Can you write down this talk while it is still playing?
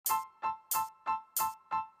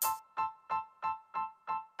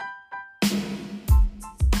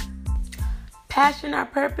Passion our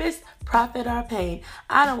purpose, profit our pain.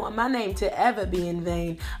 I don't want my name to ever be in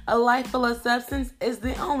vain. A life full of substance is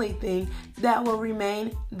the only thing that will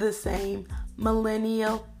remain the same.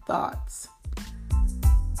 Millennial Thoughts.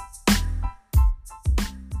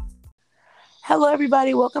 Hello,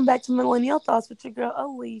 everybody. Welcome back to Millennial Thoughts with your girl,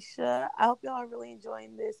 Alicia. I hope y'all are really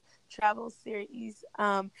enjoying this travel series.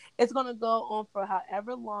 It's going to go on for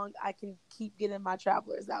however long I can keep getting my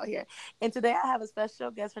travelers out here. And today I have a special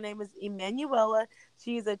guest. Her name is Emanuela.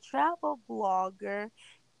 She's a travel blogger,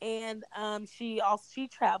 and she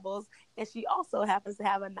travels, and she also happens to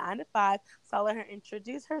have a 9 to 5. So I'll let her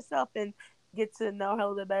introduce herself and get to know her a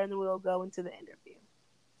little bit better, and then we'll go into the interview.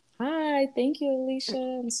 Hi, thank you, Alicia.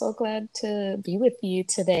 I'm so glad to be with you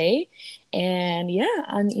today. And yeah,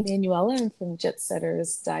 I'm Emanuela. I'm from Jet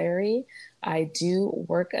Setter's Diary. I do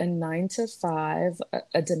work a 9 to 5,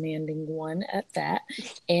 a demanding one at that.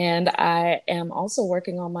 And I am also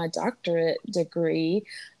working on my doctorate degree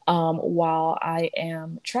while I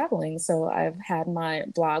am traveling. So I've had my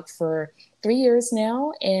blog for 3 years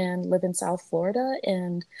now and live in South Florida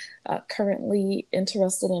and currently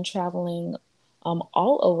interested in traveling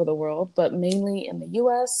all over the world, but mainly in the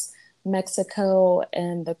US, Mexico,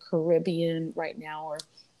 and the Caribbean right now, or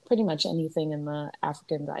pretty much anything in the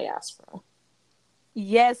African diaspora.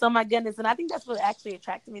 Yes, oh my goodness. And I think that's what actually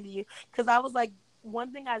attracted me to you. Because I was like,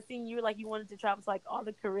 one thing I seen you were like, you wanted to travel to like all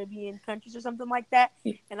the Caribbean countries or something like that.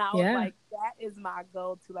 And I was like, that is my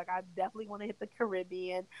goal too. Like, I definitely want to hit the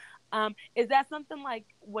Caribbean. Is that something like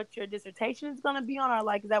what your dissertation is going to be on? Or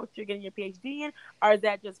like, is that what you're getting your PhD in? Or is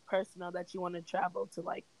that just personal that you want to travel to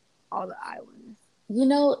like all the islands? You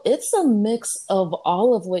know, it's a mix of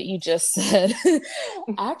all of what you just said.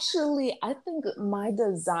 Actually, I think my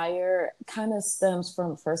desire kind of stems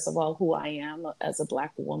from, first of all, who I am as a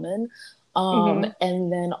Black woman. And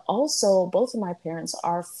then also, both of my parents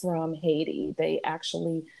are from Haiti. They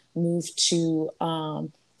actually moved to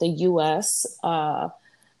the US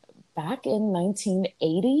back in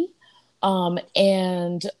 1980.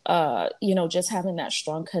 Just having that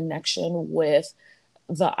strong connection with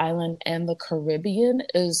the island and the Caribbean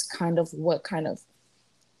is kind of what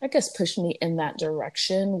I guess, pushed me in that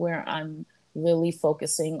direction where I'm really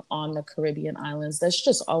focusing on the Caribbean islands. That's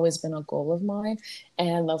just always been a goal of mine.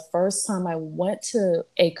 And the first time I went to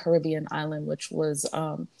a Caribbean island, which was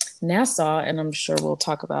Nassau, and I'm sure we'll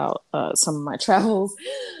talk about some of my travels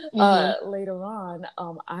later on.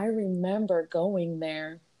 I remember going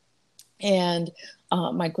there, and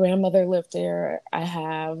my grandmother lived there. I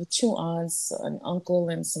have 2 aunts, an uncle,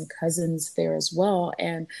 and some cousins there as well.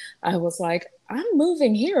 And I was like, I'm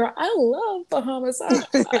moving here. I love Bahamas.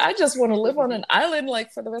 I just want to live on an island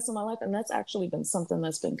like for the rest of my life. And that's actually been something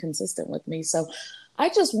that's been consistent with me. So I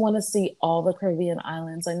just want to see all the Caribbean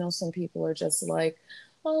islands. I know some people are just like,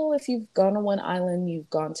 oh, if you've gone to one island, you've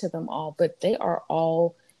gone to them all. But they are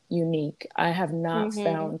all unique. I have not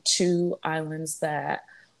found 2 islands that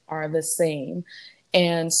are the same.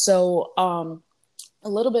 And so a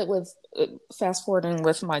little bit with fast forwarding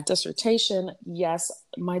with my dissertation, yes,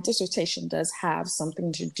 my dissertation does have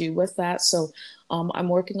something to do with that. So I'm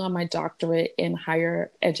working on my doctorate in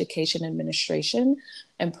higher education administration,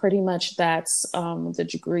 and pretty much that's the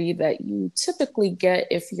degree that you typically get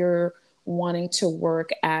if you're wanting to work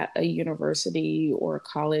at a university or a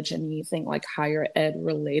college, anything like higher ed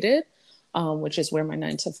related, which is where my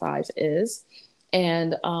 9 to 5 is.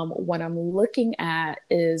 And what I'm looking at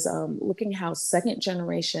is looking how second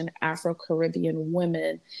generation Afro-Caribbean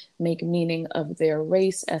women make meaning of their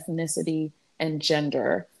race, ethnicity, and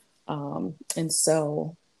gender. And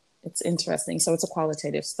so it's interesting. So it's a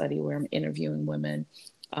qualitative study where I'm interviewing women.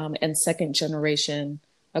 And second generation,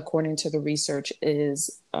 according to the research,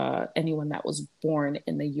 is anyone that was born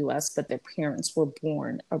in the US, but their parents were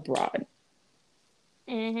born abroad.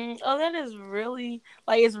 Oh, that is really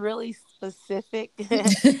it's really specific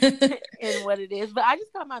in what it is. But I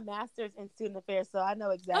just got my master's in student affairs, so I know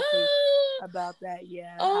exactly about that.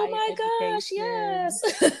 Yeah. Oh my gosh, yes.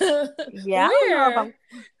 Yeah. Where?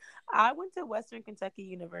 I went to Western Kentucky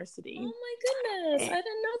University. Oh my goodness, I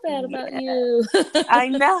didn't know that about you. I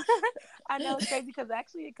know. I know, it's crazy because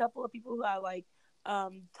actually a couple of people who I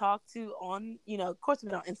talk to on, of course,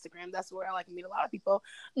 on Instagram. That's where I meet a lot of people.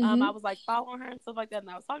 I was following her and stuff like that, and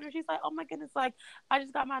I was talking to her. She's like, oh my goodness, I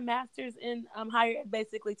just got my master's in higher ed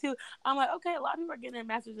basically too. I'm like, okay, a lot of people are getting their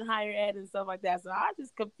master's in higher ed and stuff like that, so I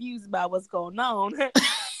just confused about what's going on. And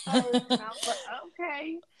I was like,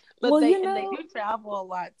 okay. But they do travel a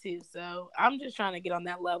lot too, so I'm just trying to get on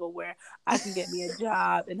that level where I can get me a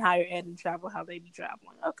job in higher ed and travel how they be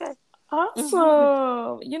traveling. Okay.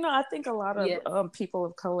 Awesome. I think a lot of people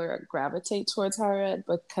of color gravitate towards higher ed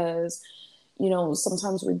because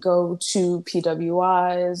sometimes we go to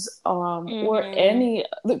PWIs, or Mm-hmm. any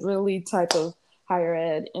really type of higher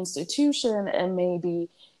ed institution, and maybe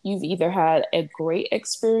you've either had a great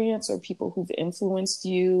experience or people who've influenced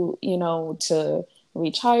you, to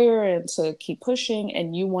reach higher and to keep pushing,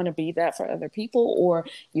 and you want to be that for other people, or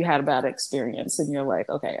you had a bad experience and you're like,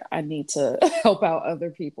 okay, I need to help out other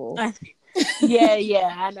people.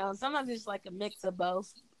 Yeah, I know. Sometimes it's like a mix of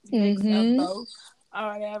Mm-hmm. both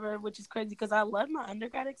or whatever, which is crazy because I love my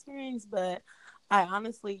undergrad experience, but I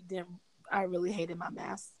honestly didn't. I really hated my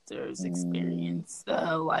master's Mm. experience.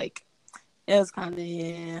 So like, it was kind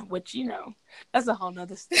of which that's a whole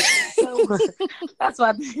nother story. So that's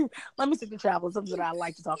why let me stick to travel, something that I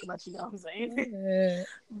like to talk about. You know what I'm saying? Yeah.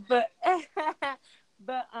 but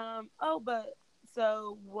but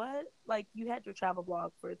so what? Like you had your travel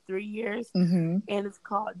blog for 3 years, Mm-hmm. and it's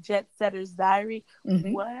called Jet Setter's Diary.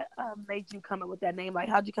 Mm-hmm. What made you come up with that name? Like,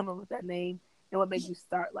 how'd you come up with that name, and what made you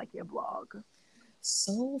start like your blog?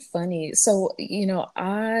 So funny. So,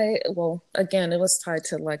 well, again, it was tied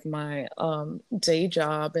to like my day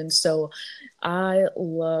job. And so I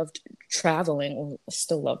loved traveling, or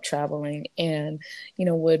still love traveling, and,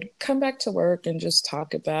 would come back to work and just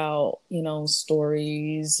talk about,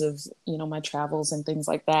 stories of, my travels and things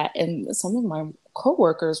like that. And some of my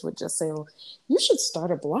coworkers would just say, well, you should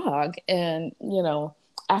start a blog. And,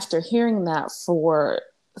 after hearing that for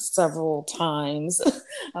several times,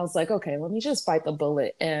 I was like, okay, let me just bite the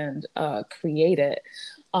bullet and create it.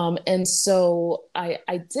 And so I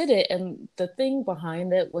did it. And the thing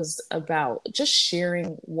behind it was about just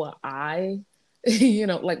sharing what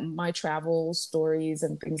like my travel stories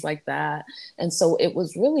and things like that. And so it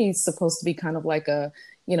was really supposed to be kind of like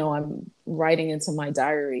I'm writing into my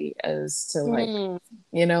diary as to like,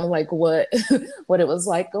 Mm. like what, what it was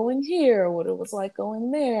like going here, what it was like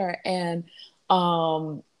going there. And,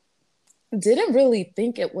 didn't really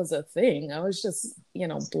think it was a thing. I was just,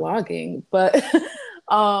 blogging. But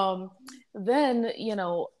um, then,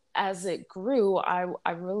 as it grew,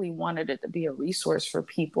 I really wanted it to be a resource for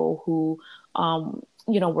people who,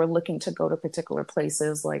 were looking to go to particular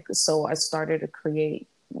places. Like, so I started to create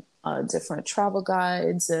different travel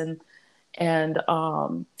guides and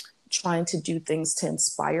trying to do things to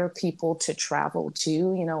inspire people to travel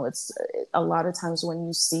too. It's a lot of times when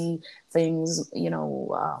you see things,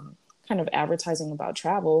 kind of advertising about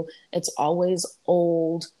travel, it's always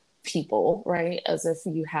old people, right? As if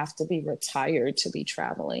you have to be retired to be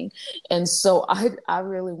traveling. And so I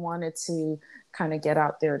really wanted to kind of get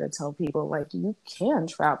out there to tell people like you can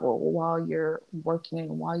travel while you're working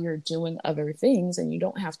and while you're doing other things, and you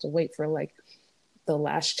don't have to wait for like the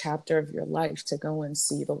last chapter of your life to go and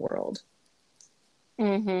see the world.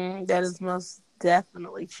 Mm-hmm. That is most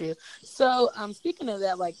definitely true. So, speaking of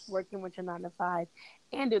that, like working with your 9 to 5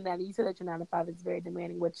 and doing that, you said that your 9 to 5 is very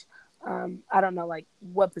demanding, which I don't know like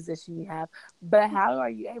what position you have, but how are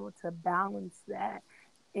you able to balance that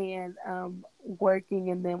and working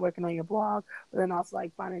and then working on your blog, but then also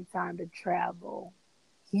like finding time to travel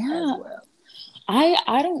as Yeah, well?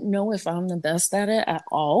 I don't know if I'm the best at it at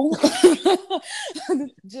all.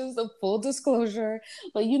 Just a full disclosure,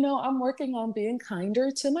 but I'm working on being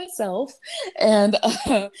kinder to myself and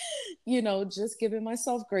just giving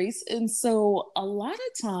myself grace. And so a lot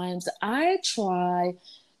of times I try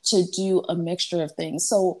to do a mixture of things.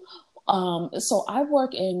 So I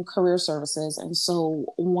work in career services, and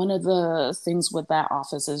so one of the things with that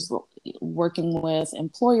office is working with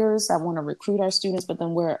employers that want to recruit our students, but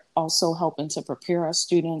then we're also helping to prepare our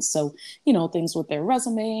students. So, things with their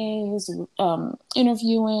resumes,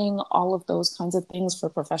 interviewing, all of those kinds of things for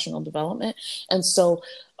professional development. And so,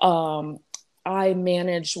 I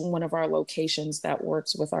manage one of our locations that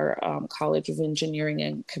works with our College of Engineering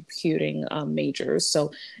and Computing majors.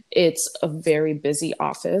 So it's a very busy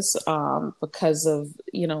office because of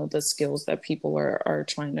the skills that people are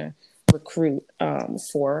trying to recruit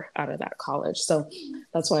for out of that college. So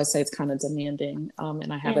that's why I say it's kind of demanding.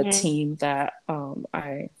 And I have a Mm-hmm. team that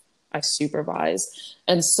I supervise.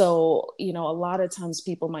 And so, a lot of times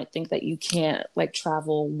people might think that you can't like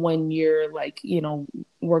travel when you're like,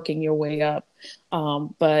 working your way up.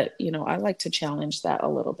 But, I like to challenge that a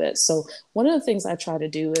little bit. So one of the things I try to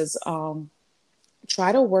do is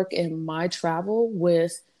try to work in my travel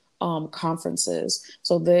with conferences.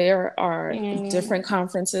 So there are Mm-hmm. different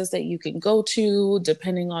conferences that you can go to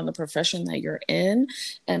depending on the profession that you're in.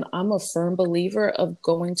 And I'm a firm believer of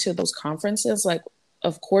going to those conferences like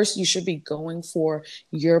of course you should be going for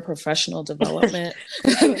your professional development.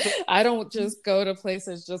 I don't just go to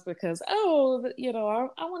places just because, oh, you know,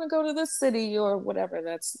 I want to go to this city or whatever.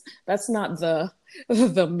 That's not the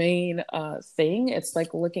main thing. It's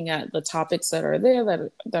like looking at the topics that are there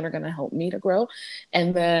that are going to help me to grow,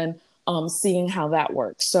 and then seeing how that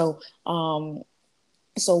works. So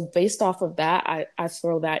based off of that, I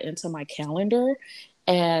throw that into my calendar,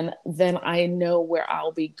 and then I know where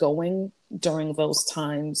I'll be going during those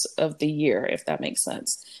times of the year, if that makes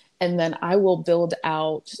sense. And then I will build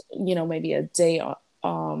out, you know, maybe a day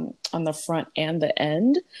on the front and the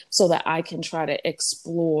end so that I can try to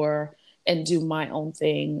explore and do my own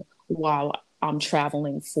thing while I'm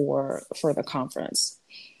traveling for the conference.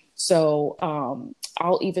 So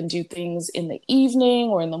I'll even do things in the evening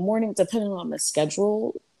or in the morning, depending on the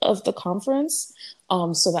schedule of the conference,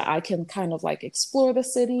 so that I can kind of like explore the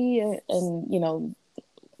city and you know,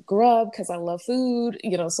 grub because I love food,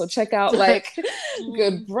 you know, so check out like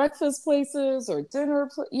good breakfast places or dinner,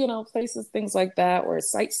 you know, places, things like that, or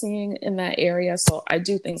sightseeing in that area. So I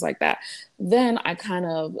do things like that. Then I kind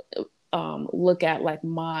of look at like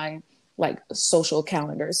my like social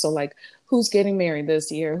calendar. So like who's getting married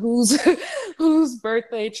this year, whose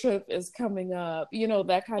birthday trip is coming up, you know,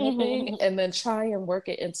 that kind of thing. And then try and work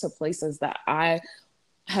it into places that I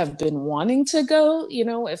have been wanting to go, you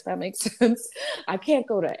know, if that makes sense. I can't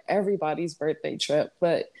go to everybody's birthday trip,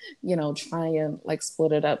 but, you know, try and like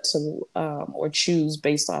split it up to or choose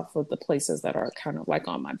based off of the places that are kind of like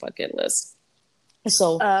on my bucket list.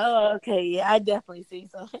 So oh, okay, yeah, I definitely see.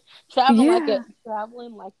 So yeah,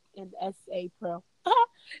 traveling like an SA pro.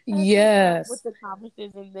 yes, With the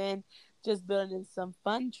conferences, and then just building in some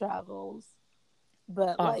fun travels.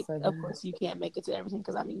 But off like, of of that. course, you can't make it to everything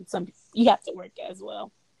because I mean, you have to work as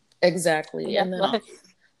well. Exactly. And And that's then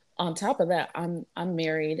what. on top of that, I'm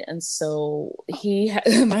married, and so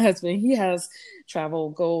my husband, he has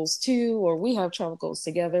travel goals too, or we have travel goals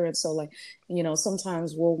together. And so like, you know,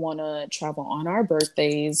 sometimes we'll want to travel on our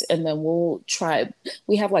birthdays, and then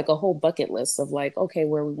we have like a whole bucket list of like, okay,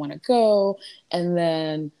 where we want to go, and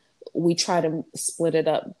then we try to split it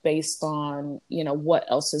up based on, you know, what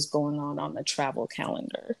else is going on the travel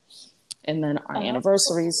calendar, and then our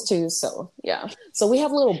anniversaries too. So yeah, so we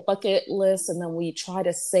have a little bucket list, and then we try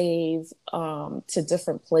to save to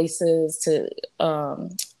different places to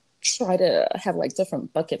try to have like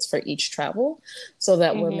different buckets for each travel, so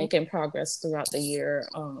that we're making progress throughout the year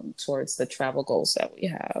towards the travel goals that we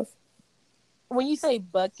have. When you say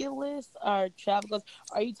bucket list or travel goals,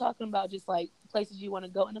 are you talking about just like places you want to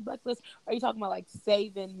go in a bucket list? Or are you talking about like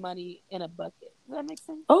saving money in a bucket? Does that make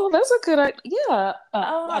sense? Oh, that's a good idea. Yeah,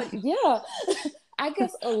 I, yeah. I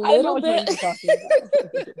guess a I know little which one bit. you're talking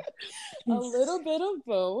about. A little bit of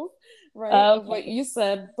both, right? Of what Okay. you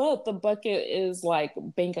said, but the bucket is like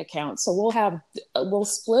bank accounts. So we'll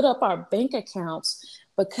split up our bank accounts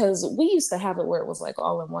because we used to have it where it was like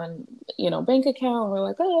all in one, you know, bank account. And we're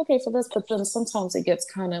like, oh, okay, for this. But then sometimes it gets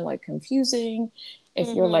kind of like confusing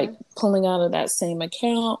if you're like pulling out of that same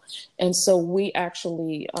account. And so we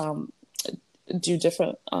actually do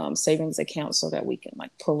different savings accounts so that we can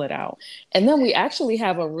like pull it out. And then we actually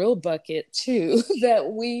have a real bucket too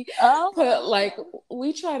that we put Oh. like,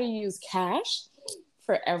 we try to use cash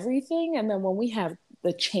for everything. And then when we have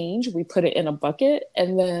the change, we put it in a bucket,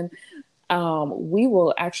 and then we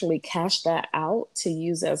will actually cash that out to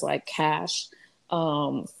use as like cash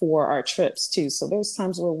for our trips too. So there's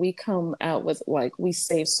times where we come out with like, we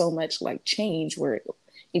save so much like change where it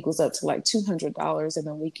equals up to like $200, and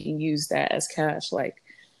then we can use that as cash like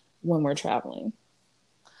when we're traveling.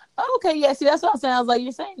 Okay, yeah. See, that's what I'm saying. I was like,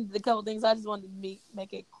 you're saying a couple things. I just wanted to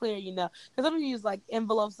make it clear, you know, because I'm gonna use like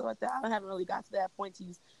envelopes stuff like that. I haven't really got to that point to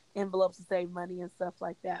use envelopes to save money and stuff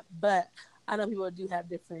like that. But I know people do have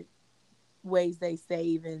different ways they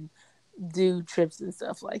save and do trips and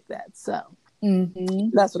stuff like that. So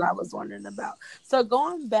that's what I was wondering about. So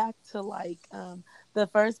going back to like the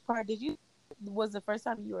first part, was the first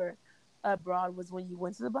time you were abroad was when you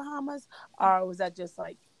went to the Bahamas, or was that just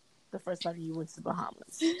like the first time you went to the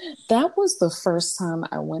Bahamas? That was the first time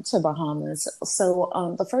I went to Bahamas.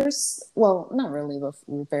 So the first, well, not really the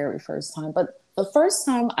very first time, but the first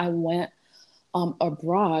time I went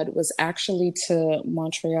abroad was actually to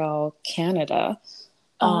Montreal, Canada.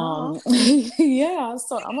 Oh. Yeah,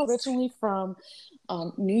 so I'm originally from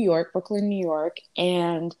New York, Brooklyn, New York.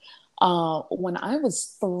 And when I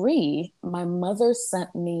was 3, my mother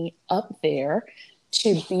sent me up there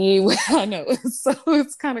to be with, I know, so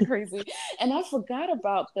it's kind of crazy. And I forgot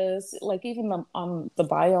about this, like even on the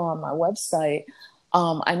bio on my website.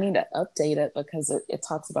 I need to update it because it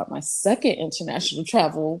talks about my second international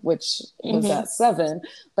travel, which was Mm-hmm. at 7.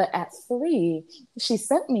 But at 3, she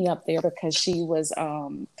sent me up there because she was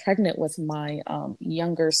pregnant with my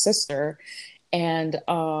younger sister. And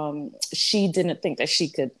she didn't think that she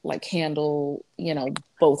could like handle,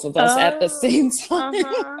 both of us at the Oh, same time.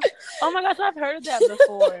 uh-huh. Oh my gosh, I've heard of that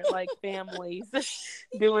before. Like families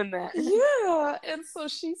doing that. Yeah. And so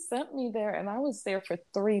she sent me there, and I was there for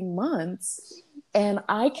 3 months. And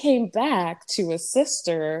I came back to a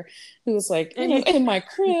sister who was like, And you, in my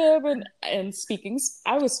crib and speaking,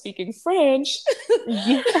 I was speaking French.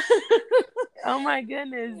 yeah. Oh my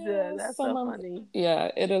goodness, Yeah, that's some so of funny.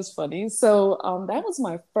 yeah, it is funny. So that was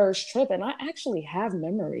my first trip, and I actually have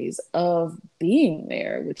memories of being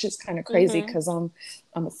there, which is kind of crazy Mm-hmm. because I'm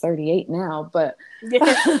 38 now. But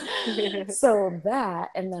so that,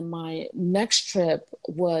 and then my next trip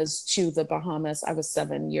was to the Bahamas. I was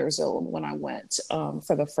 7 years old when I went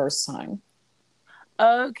for the first time.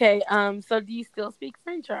 Okay. So do you still speak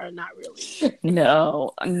French or not really?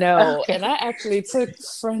 No, no. Okay. And I actually took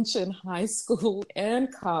French in high school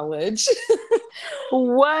and college.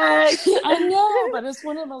 What? I know, but it's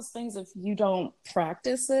one of those things, if you don't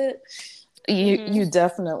practice it, you Hmm. you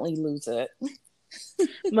definitely lose it.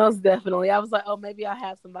 Most definitely. I was like, oh, maybe I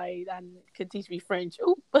have somebody that could teach me French.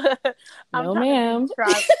 Oop. I'm No, trying to be ma'am.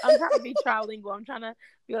 I'm trying to be trilingual. I'm trying to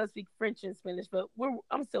be able to speak French and Spanish, but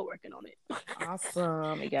I'm still working on it.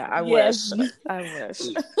 Awesome. Yeah, I Yes. wish. I wish.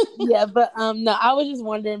 Yeah, but no, I was just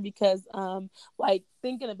wondering because like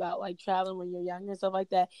thinking about like traveling when you're younger and stuff like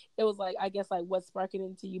that, it was like I guess like what sparked it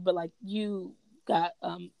into you, but like you got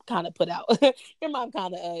kind of put out. Your mom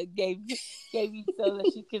kind of gave you so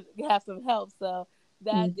that she could have some help. So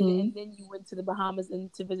that did it, Hmm. and then you went to the Bahamas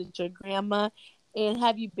and to visit your grandma. And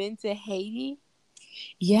have you been to Haiti?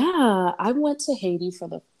 Yeah, I went to Haiti for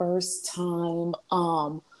the first time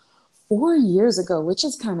 4 years ago, which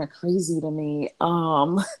is kind of crazy to me.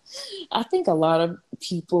 I think a lot of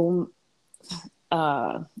people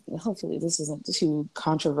uh, hopefully this isn't too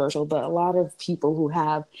controversial, but a lot of people who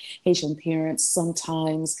have Haitian parents,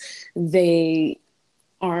 sometimes they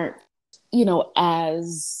aren't,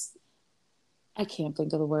 as I can't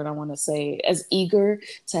think of the word I want to say, as eager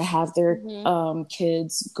to have their Mm-hmm.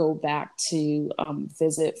 kids go back to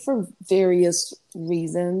visit for various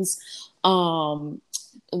reasons.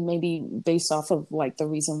 Maybe based off of like the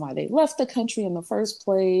reason why they left the country in the first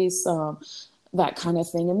place, that kind of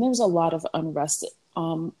thing. And there's a lot of unrest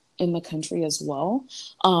in the country as well.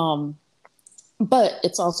 But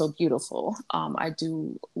it's also beautiful. I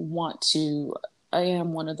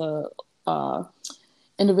am one of the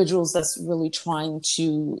individuals that's really trying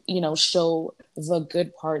to, show the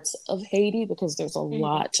good parts of Haiti because there's a Mm-hmm.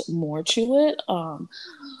 lot more to it.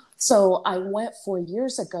 So I went 4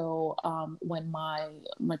 years ago when my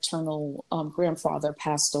maternal grandfather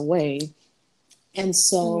passed away. And Mm-hmm.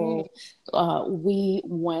 so we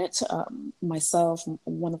went, myself,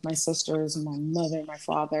 one of my sisters, my mother, my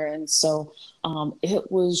father. And so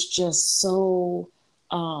it was just so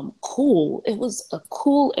cool. It was a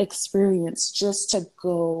cool experience just to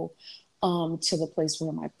go to the place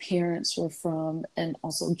where my parents were from and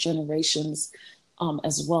also generations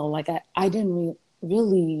as well. Like I didn't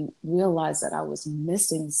really realize that I was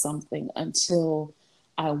missing something until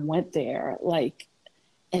I went there. Like,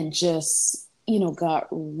 and just got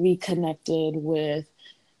reconnected with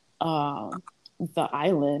the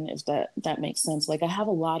island, if that makes sense. Like I have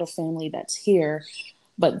a lot of family that's here,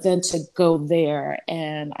 but then to go there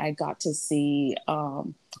and I got to see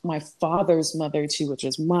my father's mother too, which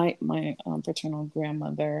is my paternal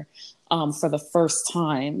grandmother, for the first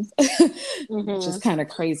time, which is Mm-hmm. kind of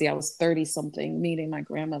crazy. I was 30 something meeting my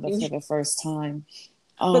grandmother for the first time.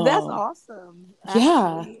 But that's um awesome,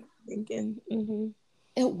 yeah, actually. Thinking. Mm-hmm.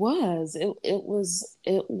 it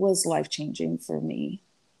was life changing for me.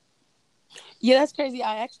 Yeah, that's crazy.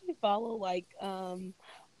 I actually follow like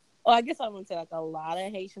well, I guess I wouldn't say like a lot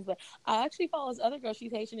of Haitians, but I actually follow this other girl.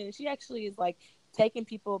 She's Haitian, and she actually is like taking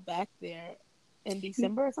people back there in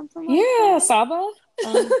December or something like Yeah, that. Saba.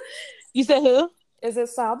 You said who? Is it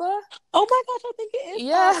Saba? Oh my gosh, I think it is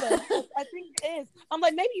Yeah. Saba. I think it is. I'm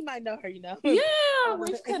like, maybe you might know her. Yeah, Um,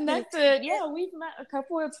 we've connected. Yeah, we've met a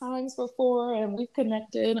couple of times before and we've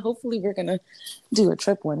connected. Hopefully we're gonna do a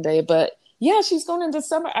trip one day. But yeah, she's going in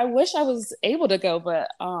December. I wish I was able to go, but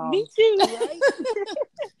me too, right?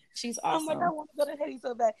 she's I'm like, I awesome. want to go to Haiti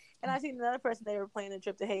so bad. And I seen another person they were planning a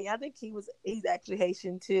trip to Haiti. I think he's actually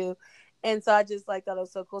Haitian too. And so I just like thought it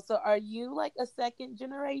was so cool. So are you like a second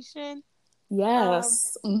generation? Um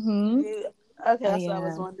Yes. Mm-hmm. you, okay, I that's what I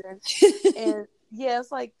was am. wondering. And yeah,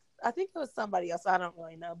 it's like I think it was somebody else. I don't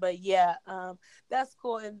really know, but yeah, that's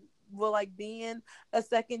cool. And well, like being a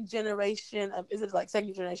second generation of, is it like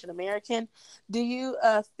second generation American? Do you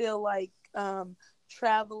feel like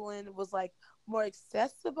traveling was like more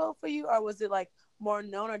accessible for you, or was it like more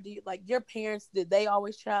known, or do you like your parents, did they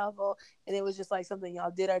always travel and it was just like something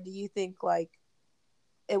y'all did, or do you think like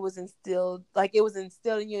it was instilled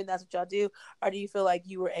in you and that's what y'all do, or do you feel like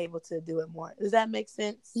you were able to do it more? Does that make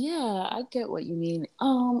sense? Yeah, I get what you mean.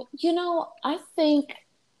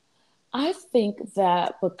 I think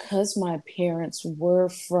that because my parents were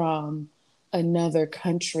from another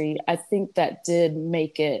country, I think that did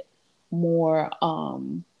make it more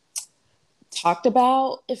talked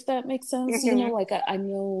about, if that makes sense. Mm-hmm. Like I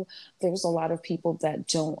know there's a lot of people that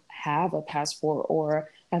don't have a passport or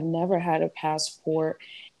have never had a passport.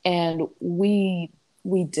 And we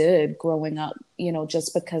did growing up,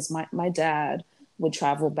 just because my dad would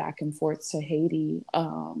travel back and forth to Haiti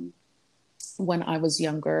when I was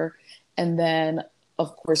younger. And then,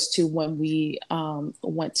 of course, too, when we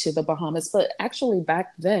went to the Bahamas. But actually,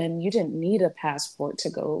 back then, you didn't need a passport to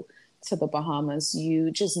go to the Bahamas. You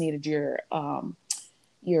just needed your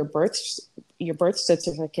birth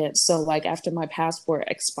certificate. So, like after my passport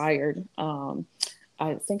expired,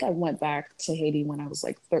 I think I went back to Haiti when I was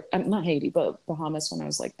like not Haiti, but Bahamas when I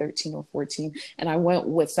was like 13 or 14, and I went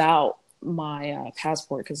without my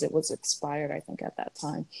passport because it was expired, I think, at that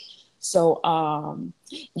time. So,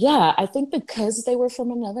 yeah, I think because they were from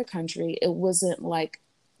another country, it wasn't like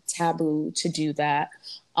taboo to do that.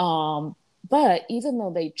 But even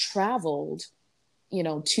though they traveled,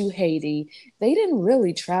 to Haiti, they didn't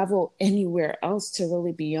really travel anywhere else, to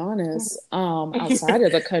really be honest, outside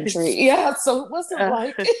of the country. Yeah, so it wasn't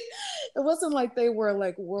like they were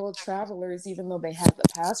like world travelers, even though they had the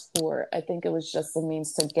passport. I think it was just a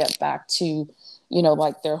means to get back to,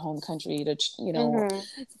 like their home country to, Mm-hmm.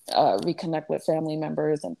 reconnect with family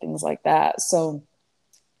members and things like that. So,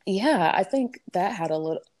 yeah, I think that had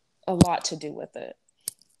a lot to do with it.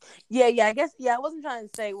 Yeah, I guess, yeah, I wasn't trying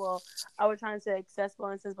to say, well, I was trying to say accessible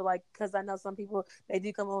in a sense, but like, because I know some people, they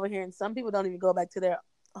do come over here and some people don't even go back to their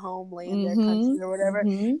homeland, their Mm-hmm. country or whatever.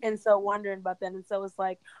 Mm-hmm. And so wondering about that. And so it's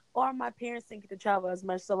like, or my parents didn't get to travel as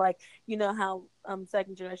much. So like, you know how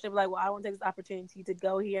second generation be like, well, I want to take this opportunity to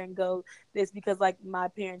go here and go this because like my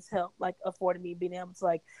parents helped like afforded me being able to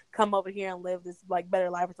like come over here and live this like better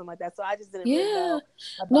life or something like that. So I just didn't really Yeah. know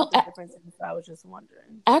No, about the differences. So I was just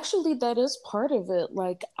wondering. actually, that is part of it.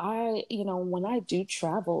 Like when I do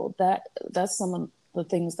travel, that's some of the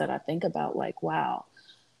things that I think about. Like, wow,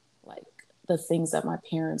 like the things that my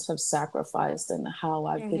parents have sacrificed and how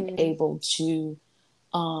I've been Mm-hmm. able to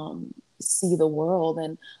see the world.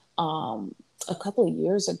 And a couple of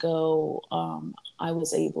years ago, I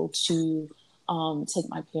was able to take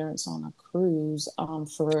my parents on a cruise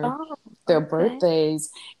for Oh, their okay.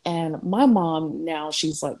 birthdays. And my mom now,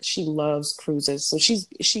 she loves cruises, so she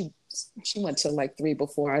went to like three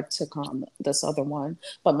before I took on this other one.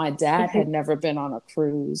 But my dad had never been on a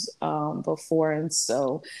cruise before, and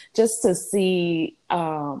so just to see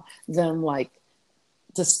them like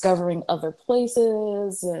discovering other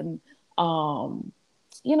places and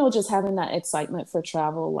just having that excitement for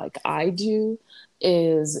travel like I do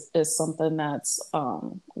is something that's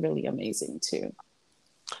really amazing too.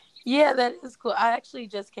 Yeah, that is cool. I actually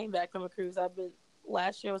just came back from a cruise.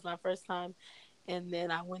 Last year was my first time, and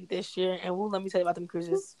then I went this year. And let me tell you about them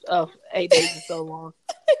cruises. Oh, 8 days is so long.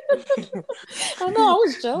 I know, I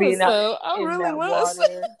was jealous Being out though. I in really that was.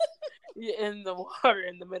 water, in the water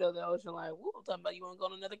in the middle of the ocean, like, woo, I'm talking about you want to go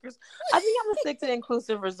on another cruise. I think I'm gonna stick to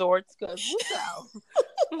inclusive resorts because woo, child.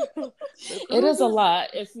 The It is a cruises, lot.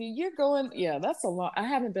 If you're going, yeah, that's a lot. I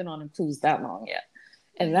haven't been on a cruise that long yet,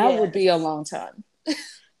 and that would be a yes. long time.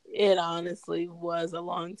 It honestly was a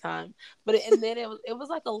long time, and then it was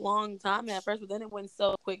like a long time at first, but then it went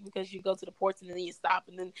so quick because you go to the ports and then you stop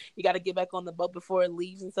and then you got to get back on the boat before it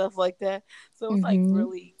leaves and stuff like that. So it was like Mm-hmm.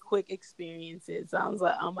 really quick experiences. So I was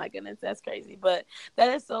like, oh my goodness, that's crazy, but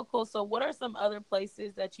that is so cool. So what are some other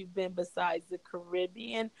places that you've been besides the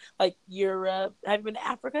Caribbean, like Europe? Have you been to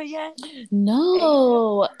Africa yet? Asia?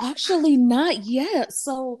 No, actually not yet.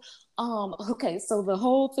 So, okay, so the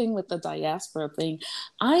whole thing with the diaspora thing,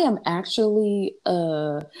 I am actually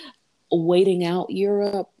waiting out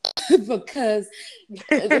Europe because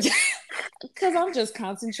because I'm just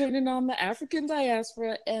concentrating on the African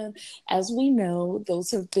diaspora. And as we know, those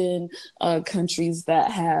have been countries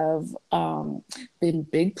that have been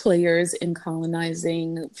big players in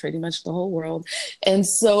colonizing pretty much the whole world. And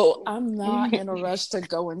so I'm not in a rush to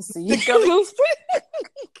go and see To go to those. I'm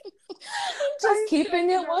just I feel keeping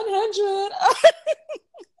it you. 100.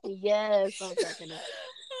 Yes, I'm cracking up.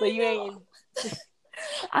 So you ain't.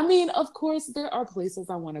 I mean, of course, there are places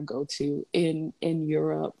I want to go to in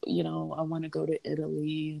Europe. You know, I want to go to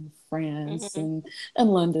Italy and France Mm-hmm. and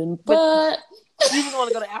London, But but you would want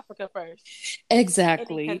to go to Africa first. Any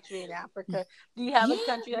exactly. country in Africa. Do you have a Yeah.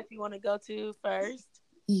 country that you want to go to first?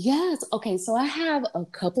 Yes. Okay. So I have a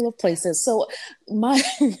couple of places. So my,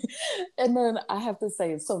 and then I have to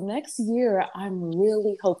say, so next year, I'm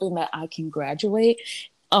really hoping that I can graduate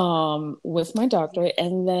with my doctorate,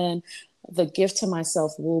 and then the gift to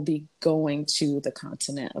myself will be going to the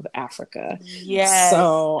continent of Africa. Yes.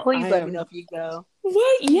 So Please I let me know am, if you go.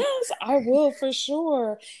 what? Yes, I will for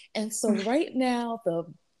sure. And so right now, the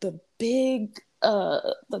big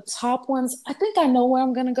the top ones, I think I know where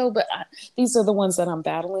I'm gonna go, but these are the ones that I'm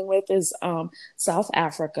battling with is South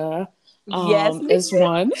Africa Yes, me is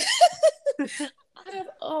one. too.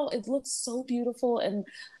 Oh, it looks so beautiful, and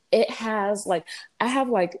it has like I have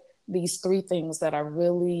like these three things that I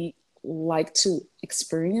really like to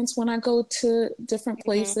experience when I go to different Mhm.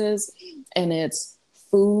 places, and it's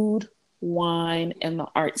food, wine, and the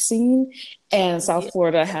art scene. And South Yeah.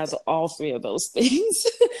 Florida has all three of those things.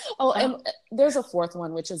 Oh, and Oh. there's a fourth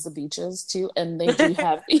one, which is the beaches too, and they do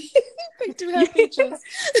have they do have beaches.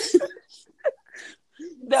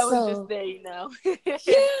 That was just So there, you know.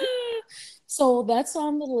 yeah. So that's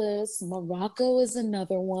on the list. Morocco is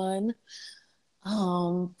another one.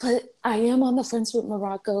 But I am on the fence with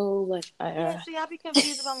Morocco. Like, Yeah, see, I'd be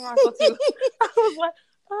confused about Morocco too. I was like,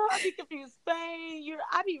 oh, I'd be confused. Spain,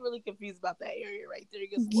 I'd be really confused about that area right there.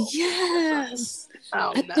 It gets a little weird for me. yes, I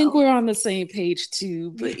I don't think know. we're on the same page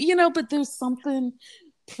too. But but there's something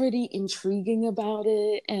pretty intriguing about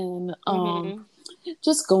it, and Mm-hmm.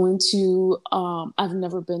 just going to I've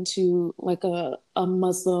never been to like a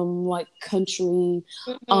Muslim like country,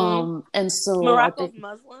 Mm-hmm. and so Morocco's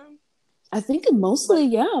Muslim, I think mostly,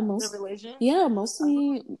 like yeah, the religion. Oh.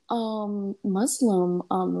 mostly Muslim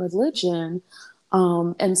religion.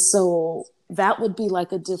 And so that would be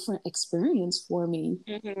like a different experience for me.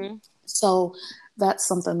 Mm-hmm. So that's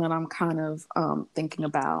something that I'm kind of thinking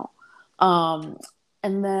about. Um,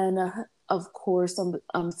 and then of course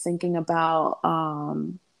I'm thinking about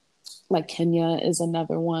like Kenya is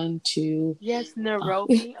another one too. Yes, Uh,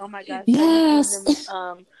 Nairobi. Oh my gosh, have you seen yes.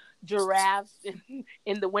 them giraffes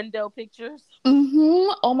in the window pictures?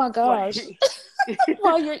 Oh my While gosh. you're,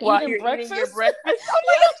 While you're while eating you're eating your breakfast. breakfast. Oh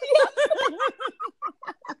my gosh,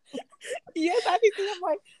 yes, I be thinking I'm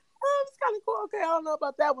like, oh, it's kind of cool. Okay, I don't know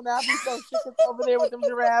about that one. I'll be so shook over there with them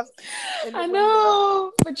giraffes in the I window.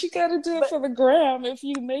 know, but you got to do it But for the gram if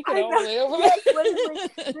you make it I all know, the way over yes, literally.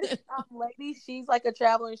 This there. lady, she's like a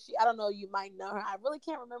traveler. And I don't know, you might know her. I really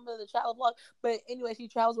can't remember the travel vlog, but anyway, she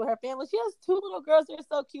travels with her family. She has two little girls. They're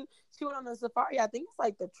so cute. She went on a safari. I think it's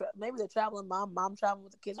like maybe the traveling mom traveling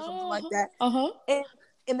with the kids or something like Uh-huh. that. Uh-huh.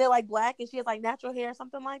 And they're like black, and she has like natural hair or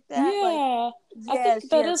something like that. Like, Yeah. I yeah, think she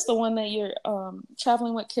that has. is the one that you're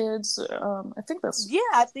traveling with kids. I think that's Yeah,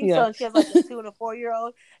 I think yeah. so. And she has like a 2 and a 4 year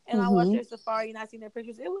old. And I watched Mm-hmm. their safari and I seen their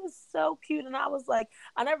pictures. It was so cute. And I was like,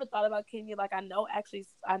 I never thought about Kenya. Like, I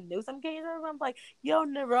knew some Kenyans. I'm like, yo,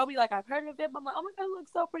 Nairobi. Like, I've heard of it. But I'm like, oh my God, it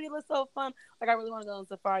looks so pretty. It looks so fun. Like, I really want to go on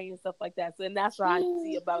safari and stuff like that. So, and that's why I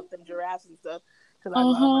see Yeah. about them giraffes and stuff. Because I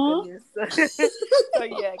was like, oh my Uh-huh. goodness. So,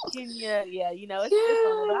 yeah, Kenya. Yeah, it's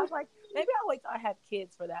on there. But I Yeah. was like, maybe I'll wait till I have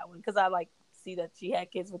kids for that one. Because I like see that she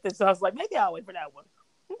had kids with it. So I was like, maybe I'll wait for that one.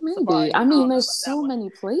 Maybe. Safari. I I mean, don't know there's about that so one. many Yeah.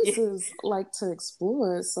 places like to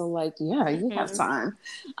explore. So like, yeah, you have Mm-hmm. time.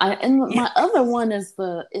 And Yeah. my other one is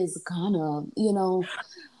Ghana,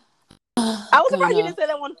 I was surprised you Ghana. didn't say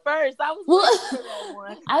that one first. I was Well, waiting for that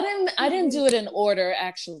one. I didn't do it in order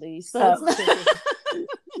actually. So it's Oh. not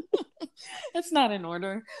it's not in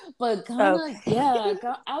order. But Ghana, Okay. yeah,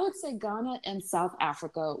 I would say Ghana and South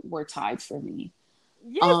Africa were tied for me.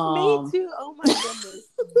 Yes, me Um too. Oh my goodness.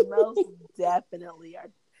 Most definitely are.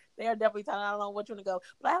 They are definitely telling. I don't know which one to go,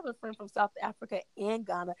 but I have a friend from South Africa and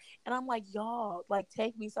Ghana, and I'm like, y'all, like,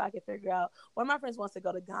 take me so I can figure out. One of my friends wants to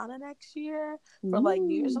go to Ghana next year for like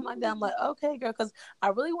New Year or mm, something like that. I'm like, okay, girl, because I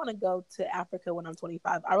really want to go to Africa when I'm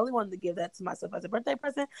 25. I really wanted to give that to myself as a birthday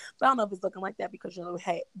present, but I don't know if it's looking like that because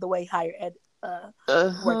hey, the way higher ed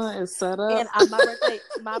works. it's set up. And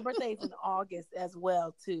my birthday is in August as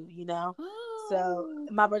well too. So Oh,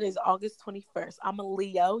 my birthday is August 21st. I'm a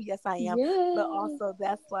Leo. Yes, I am. But yeah. also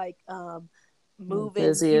that's like moving,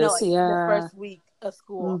 Busiest, like the yeah. first week of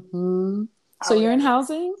school Mm-hmm. So or you're in whatever.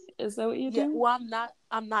 housing? Is that what you Yeah, do? well,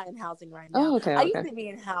 I'm not in housing right now. Oh, okay, I used okay. to be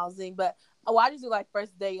in housing, but I just do like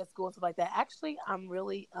first day of school and stuff like that. Actually, I'm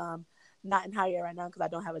really not in higher ed right now because I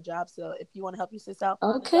don't have a job. So if you want to help your sister out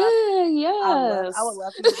find a job, Okay, I would yes.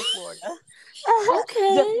 love to move to Florida. Just a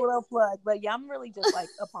Okay. little plug. But yeah, I'm really just like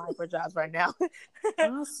applying for jobs right now.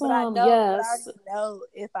 Awesome. But I Yes. already know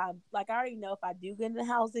if I'm like, I already know if I do get into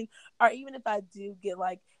housing, or even if I do get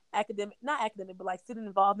like academic, not academic, but like student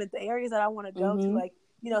involvement, the areas that I want to go to, Mm-hmm. like,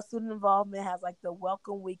 student involvement has like the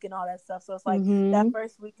welcome week and all that stuff. So it's like that Mm-hmm.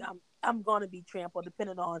 first week, I'm going to be trampled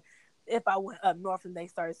depending on if I went up north and they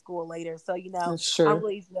started school later. So, That's I'm true.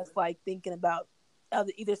 really just like thinking about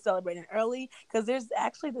either celebrating early, because there's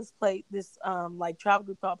actually this like travel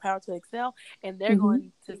group called Power to Excel, and they're Mm-hmm.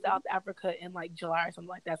 going to South Africa in like July or something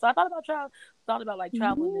like that. So I thought about like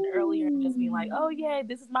traveling in earlier and just being like, Ooh. oh yeah,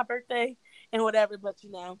 this is my birthday and whatever. But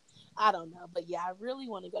I don't know. But yeah, I really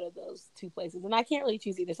want to go to those two places, and I can't really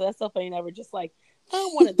choose either. So that's so funny that we're just like,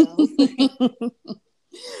 one of those.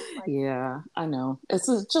 Like, Yeah, I know. It's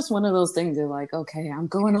just one of those things. You're like, okay, I'm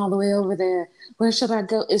going all the way over there. Where should I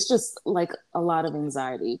go? It's just like a lot of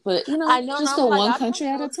anxiety. But I know, and just I'm go like, one I don't country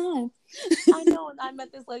at a know. time. I know, and I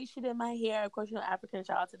met this lady. She did my hair. Of course, African.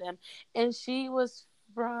 Shout out to them. And she was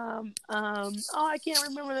from I can't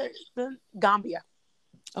remember the Gambia.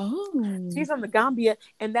 Oh. She's from the Gambia,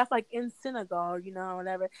 and that's like in Senegal,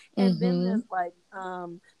 whatever. And then Mm-hmm.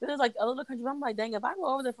 there's like other countries. I'm like, dang, if I go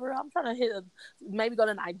over there for real, I'm trying to maybe go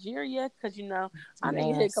to Nigeria, because I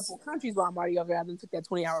need to hit a couple Yes. of countries while I'm already over there. I then took that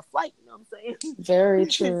 20-hour flight. You know what I'm Very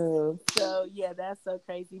saying? true. So yeah, that's so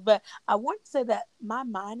crazy. But I want to say that my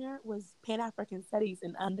minor was Pan African Studies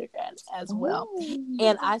in undergrad as well, Oh.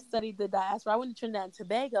 and I studied the diaspora. I went to Trinidad and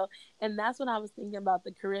Tobago, and that's when I was thinking about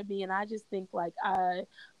the Caribbean. I just think like I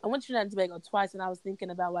went to Trinidad and Tobago twice, and I was thinking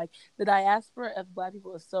about like the diaspora of Black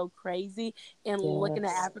people is so crazy, and looking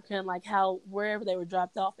at Yes. Africa and like how wherever they were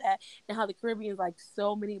dropped off at, and how the Caribbean is like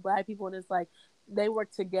so many Black people, and it's like they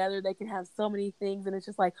work together, they can have so many things, and it's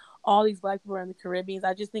just like all these Black people are in the Caribbean.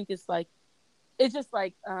 I just think it's just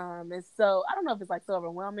like it's so, I don't know if it's like so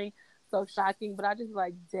overwhelming, so shocking, but I just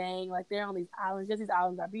like, dang, like they're on these islands, just these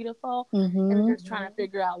islands are beautiful, and they're Mm-hmm. just trying to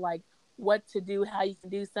figure out like what to do, how you can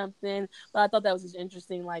do something. But I thought that was just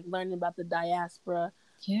interesting, like learning about the diaspora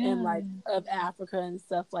and Yeah. like of Africa and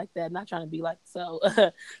stuff like that. Not trying to be like so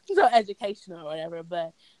educational or whatever,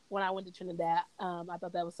 but when I went to Trinidad, I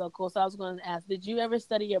thought that was so cool. So I was going to ask, did you ever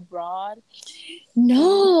study abroad?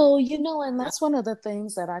 No, and that's one of the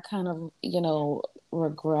things that I kind of,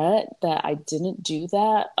 regret that I didn't do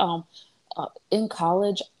that. In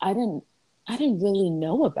college, I didn't really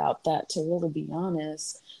know about that, to really be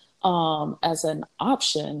honest, as an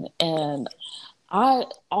option. And I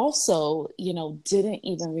also, didn't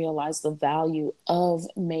even realize the value of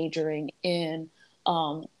majoring in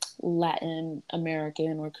Latin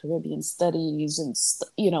American or Caribbean studies and,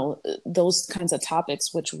 those kinds of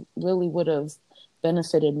topics, which really would have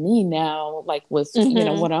benefited me now, like with,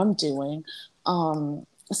 Mm-hmm. what I'm doing.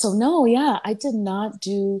 So no, yeah, I did not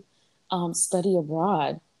do study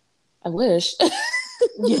abroad. I wish.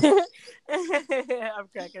 Yeah. I'm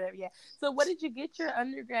cracking up. Yeah. So, what did you get your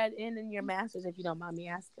undergrad in and your master's, if you don't mind me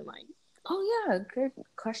asking? Like, Oh, yeah, good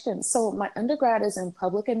question. So, my undergrad is in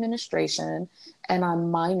public administration, and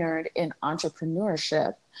I'm minored in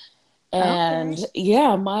entrepreneurship. And okay.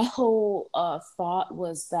 yeah, my whole thought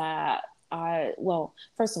was that well,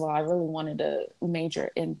 first of all, I really wanted to major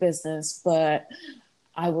in business, but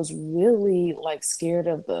I was really like scared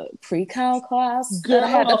of the pre-cal class that I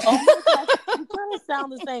had to Girl, oh my gosh, you kind of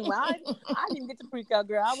sound the same. Well, I didn't get to pre-cal,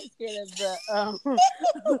 girl. I was scared of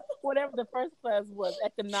the whatever the first class was,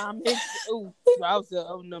 economics. Ooh, I was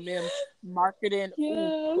oh no, man, marketing.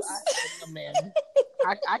 Ooh, Yes. no, man,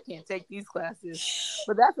 I can't take these classes.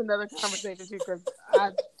 But that's another conversation too, because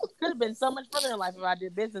I could have been so much further in life if I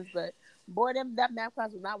did business, but. Boy, that math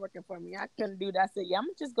class was not working for me. I couldn't do that. I said, "Yeah, I'm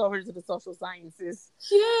gonna just go over to the social sciences."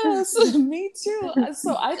 Yes, me too.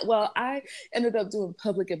 So I ended up doing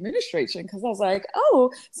public administration because I was like,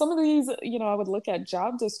 oh, some of these, I would look at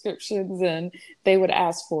job descriptions and they would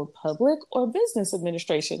ask for public or business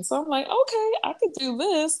administration. So I'm like, okay, I could do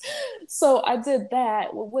this. So I did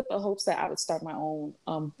that with the hopes that I would start my own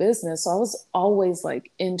business. So I was always like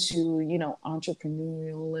into,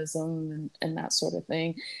 entrepreneurialism and that sort of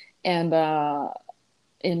thing. And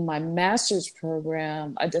in my master's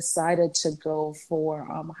program, I decided to go for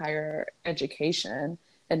higher education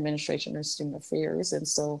administration or student affairs. And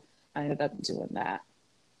so I ended up doing that.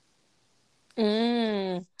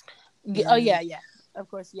 Mm. Oh Yeah. yeah, yeah. Of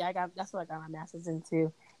course, yeah. That's what I got my master's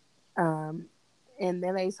into. Um, and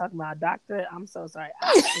then they talking about a doctorate. I'm so sorry.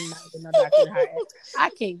 I am not even no doctor in higher ed. I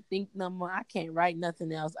can't think no more. I can't write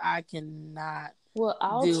nothing else. I cannot Well,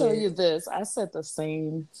 I'll do tell it. you this. I said the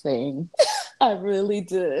same thing. I really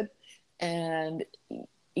did. And,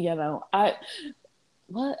 I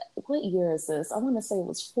what year is this? I want to say it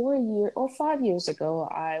was 4 years or 5 years ago.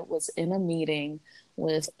 I was in a meeting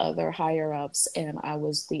with other higher ups, and I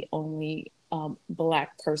was the only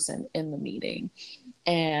Black person in the meeting.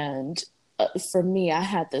 And for me, I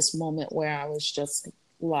had this moment where I was just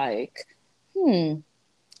like,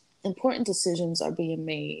 important decisions are being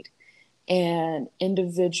made, and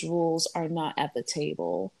individuals are not at the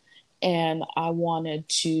table. And I wanted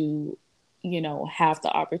to, have the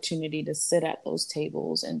opportunity to sit at those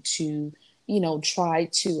tables and to, try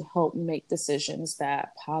to help make decisions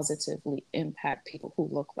that positively impact people who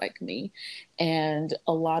look like me. And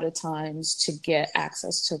a lot of times to get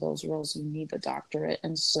access to those roles, you need the doctorate.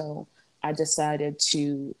 And so I decided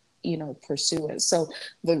to, pursue it. So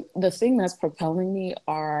the thing that's propelling me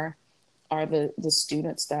are the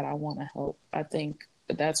students that I want to help. I think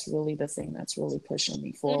that's really the thing that's really pushing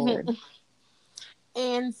me forward.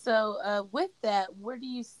 And so with that, where do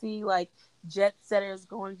you see like jet setters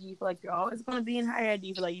going? Do you feel like you're always going to be in higher ed? Do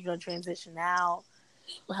you feel like you're going to transition out?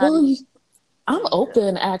 I'm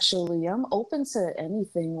open, actually. I'm open to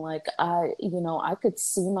anything. Like I could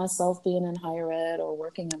see myself being in higher ed or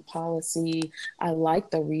working in policy. I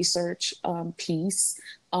like the research piece.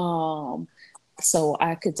 So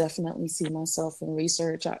I could definitely see myself in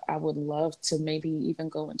research. I would love to maybe even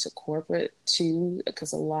go into corporate too,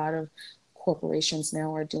 because a lot of corporations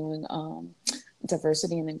now are doing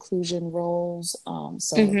diversity and inclusion roles.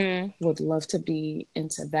 So would love to be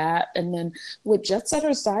into that. And then with Jet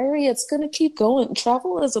Setter's Diary, it's going to keep going.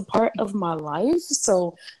 Travel is a part of my life.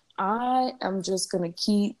 So I am just going to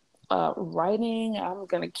keep writing. I'm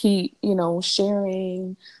going to keep,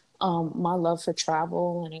 sharing my love for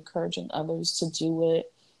travel and encouraging others to do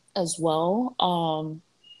it as well.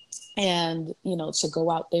 And, to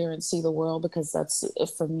go out there and see the world, because that's,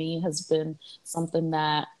 for me, has been something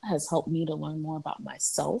that has helped me to learn more about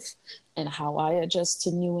myself and how I adjust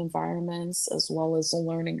to new environments, as well as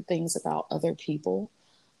learning things about other people.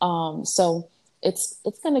 So it's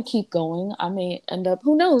going to keep going. I may end up,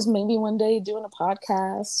 who knows, maybe one day doing a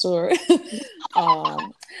podcast or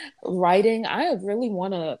writing. I really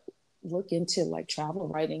want to look into like travel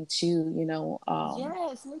writing too,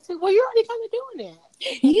 Yes, me too. Well, you're already kind of doing it.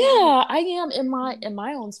 Yeah, I am in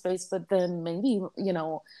my own space, but then maybe,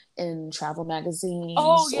 in travel magazines.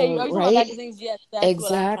 Oh yeah, you're talking about right? magazines. Yes, that's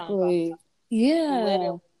Exactly. what I'm talking about. Yeah.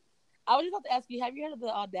 Literally. I was just about to ask you, have you heard of the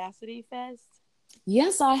Audacity Fest?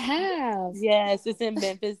 Yes, I have. Yes, it's in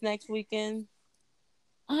Memphis next weekend.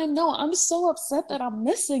 I know. I'm so upset that I'm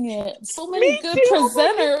missing it. So many Me good too.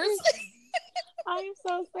 presenters. I am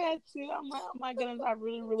so sad too. I'm like, oh my goodness, I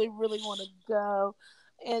really, really, really want to go.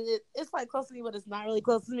 And it's like close to me, but it's not really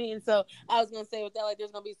close to me. And so I was gonna say with that, like,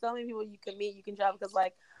 there's gonna be so many people you can meet, you can travel, because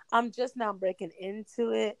like I'm just now breaking into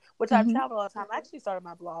it, which I've traveled all the time. I actually started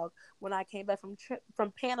my blog when I came back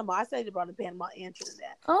from Panama. I studied abroad in Panama and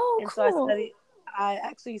Trinidad. Oh, and cool. so I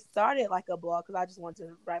actually started like a blog because I just wanted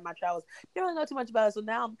to write my travels. Didn't really know too much about it, so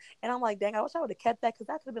now I'm like, dang, I wish I would have kept that, because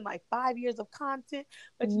that could have been like 5 years of content.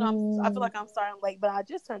 But I feel like I'm starting late. But I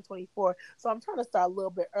just turned 24, so I'm trying to start a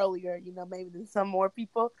little bit earlier, maybe than some more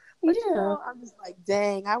people. But I'm just like,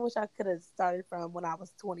 dang, I wish I could have started from when I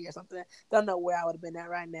was 20 or something. Don't know where I would have been at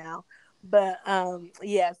right now. But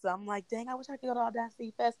yeah, so I'm like, dang, I wish I could go to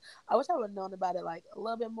Audacity Fest. I wish I would have known about it like a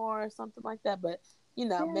little bit more or something like that. But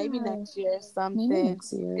maybe next year or something. Maybe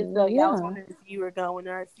next year. So I was wondering if you were going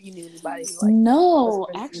or if you knew anybody who No,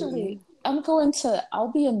 actually,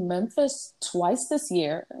 I'll be in Memphis twice this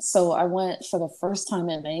year. So I went for the first time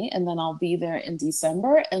in May, and then I'll be there in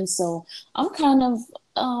December. And so I'm kind of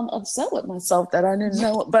upset with myself that I didn't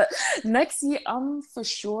know it. But next year, I'm for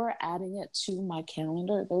sure adding it to my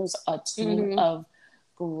calendar. There's a ton of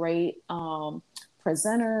great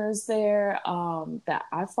presenters there that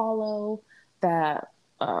I follow that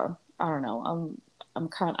I don't know.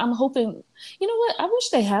 I'm hoping, you know what? I wish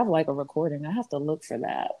they have like a recording. I have to look for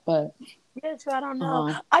that, but yeah, true. I don't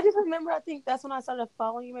know. I just remember. I think that's when I started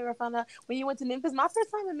following you. Maybe I found out when you went to Memphis. My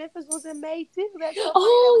first time in Memphis was in May too. That's so funny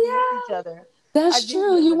that we missed each other. That's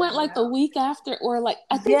true. You went like the week after, or like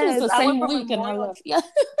I think it was the same week, and I left. Yeah,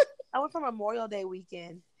 I went for Memorial Day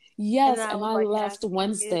weekend. Yes, and I left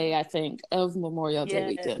Wednesday, I think, of Memorial Day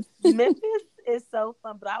weekend. Memphis is so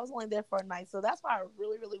fun, but I was only there for a night, so that's why I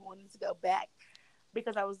really, really wanted to go back,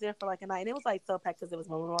 because I was there for like a night, and it was like so packed because it was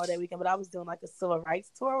Memorial Day weekend, but I was doing like a civil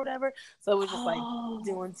rights tour or whatever, so it was just like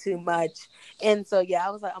doing too much. And so yeah,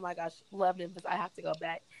 I was like, oh my gosh, love Memphis, I have to go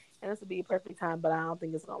back. And this would be a perfect time, but I don't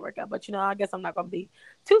think it's gonna work out. But I guess I'm not gonna be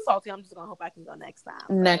too salty. I'm just gonna hope I can go next time.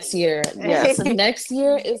 Next year, yes. Next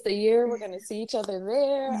year is the year we're gonna see each other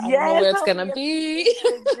there. I don't know where it's gonna be.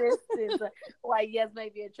 places. Like, yes,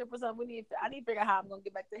 maybe a trip or something. I need to figure out how I'm gonna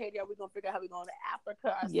get back to Haiti. Are we gonna figure out how we're going to Africa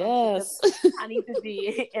or something? Yes. I need to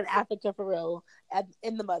be in Africa for real,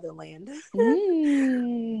 in the motherland.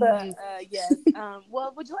 Mm. But yes.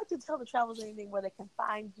 Well, would you like to tell the travelers anything where they can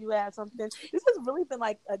find you at something? This has really been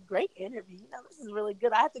like a great interview. This is really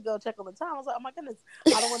good. I had to go check on the time. I was like, oh my goodness,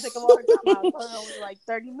 I don't want to take up all her time. I was only like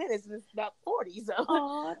 30 minutes, and it's about 40. So Thank I don't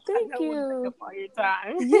want to take you. up all your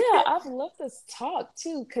time. Yeah, I've loved this talk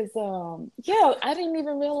too, because yeah, I didn't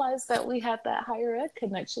even realize that we had that higher ed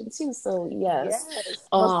connection too. So yes,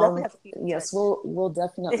 most definitely have to keep in yes, touch. we'll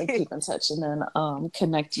definitely keep in touch, and then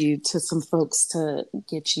connect you to some folks to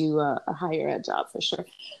get you a higher ed job for sure.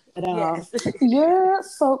 But Yes. your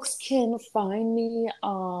folks can find me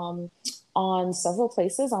on several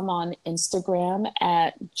places. I'm on Instagram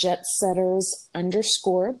at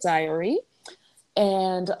jetsetters_diary.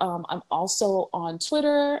 And I'm also on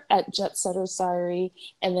Twitter at Jetsetters Diary.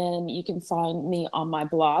 And then you can find me on my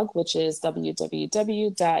blog, which is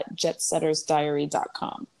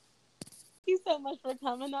www.jetsettersdiary.com. Thank you so much for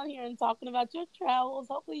coming on here and talking about your travels.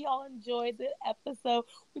 Hopefully y'all enjoyed the episode.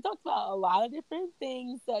 We talked about a lot of different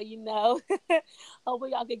things, so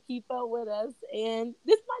hopefully y'all can keep up with us. And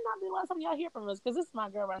this might not be the last time y'all hear from us, because this is my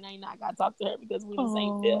girl right now. I gotta talk to her because we're in the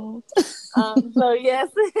same field. So yes.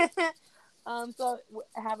 So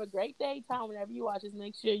have a great day, time whenever you watch this.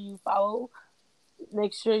 Make sure you follow,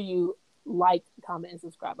 make sure you like, comment, and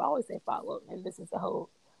subscribe. I always say follow, and this is the whole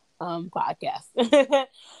podcast.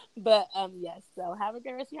 But yes, so have a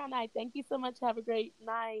great rest of your night. Thank you so much. Have a great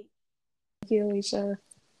night. Thank you, Alicia.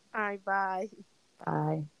 All right, bye.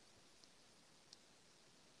 Bye.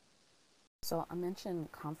 So I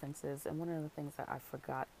mentioned conferences, and one of the things that I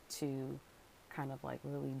forgot to kind of like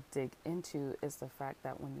really dig into is the fact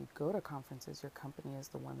that when you go to conferences, your company is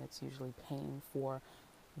the one that's usually paying for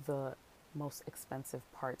the most expensive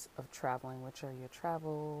parts of traveling, which are your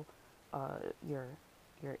travel, your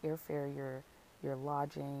airfare, your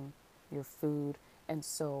lodging, your food. And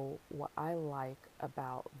so what I like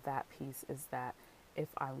about that piece is that if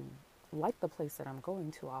I like the place that I'm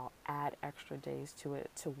going to, I'll add extra days to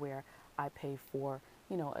it, to where I pay for,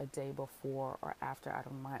 a day before or after out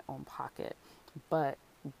of my own pocket. But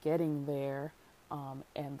getting there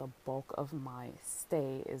and the bulk of my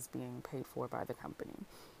stay is being paid for by the company.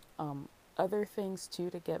 Other things too,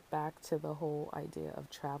 to get back to the whole idea of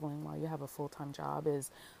traveling while you have a full-time job,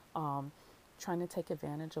 is trying to take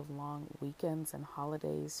advantage of long weekends and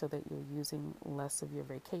holidays so that you're using less of your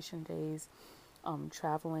vacation days.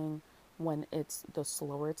 Traveling when it's the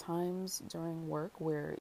slower times during work, where